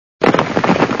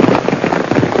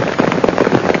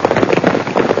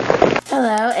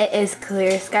Hello, it is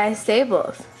Clear Sky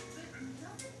Stables.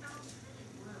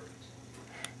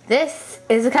 This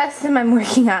is a custom I'm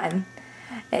working on.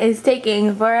 It is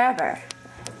taking forever.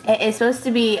 It is supposed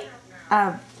to be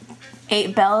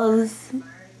 8 bells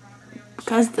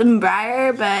custom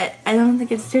breyer, but I don't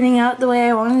think it's turning out the way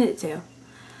I wanted it to.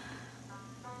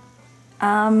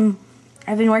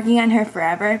 I've been working on her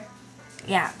forever.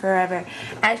 Yeah, forever.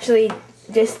 Actually,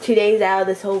 just 2 days out of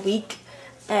this whole week,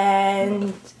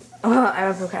 and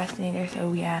I'm a procrastinator,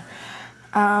 so yeah.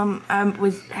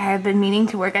 I've been meaning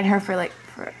to work on her for like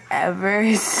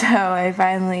forever, so I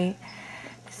finally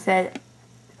said,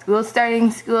 starting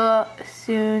school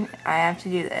soon, I have to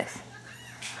do this.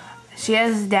 She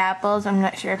has dapples. I'm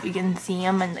not sure if you can see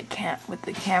them in with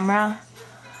the camera.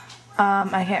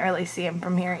 I can't really see them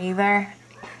from here either.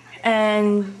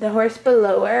 And the horse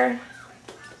below her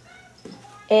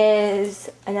is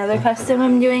another custom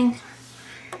I'm doing.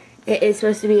 It is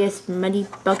supposed to be a smutty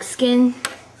buckskin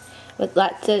with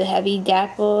lots of heavy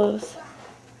dapples.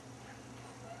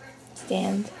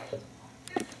 Stand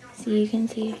so you can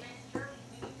see.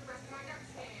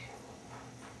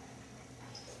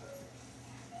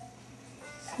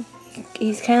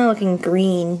 He's kind of looking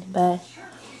green, but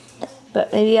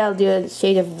maybe I'll do a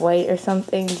shade of white or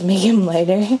something to make him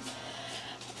lighter.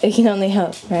 It can only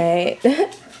hope, right?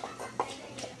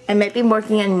 I might be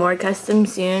working on more custom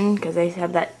soon because I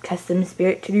have that custom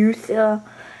spirit to do still,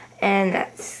 and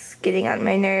that's getting on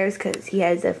my nerves because he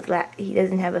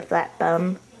doesn't have a flat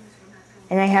bum,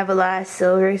 and I have a lot of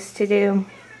silvers to do.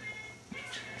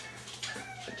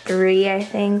 3, I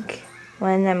think.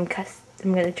 One I'm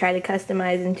going to try to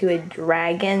customize into a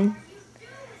dragon.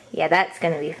 Yeah, that's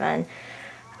going to be fun.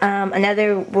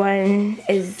 Another one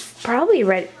is probably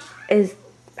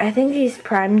I think he's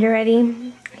primed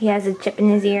already. He has a chip in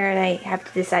his ear, and I have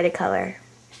to decide a color.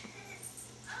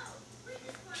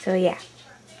 So yeah.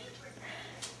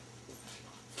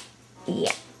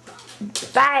 Yeah.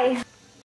 Bye!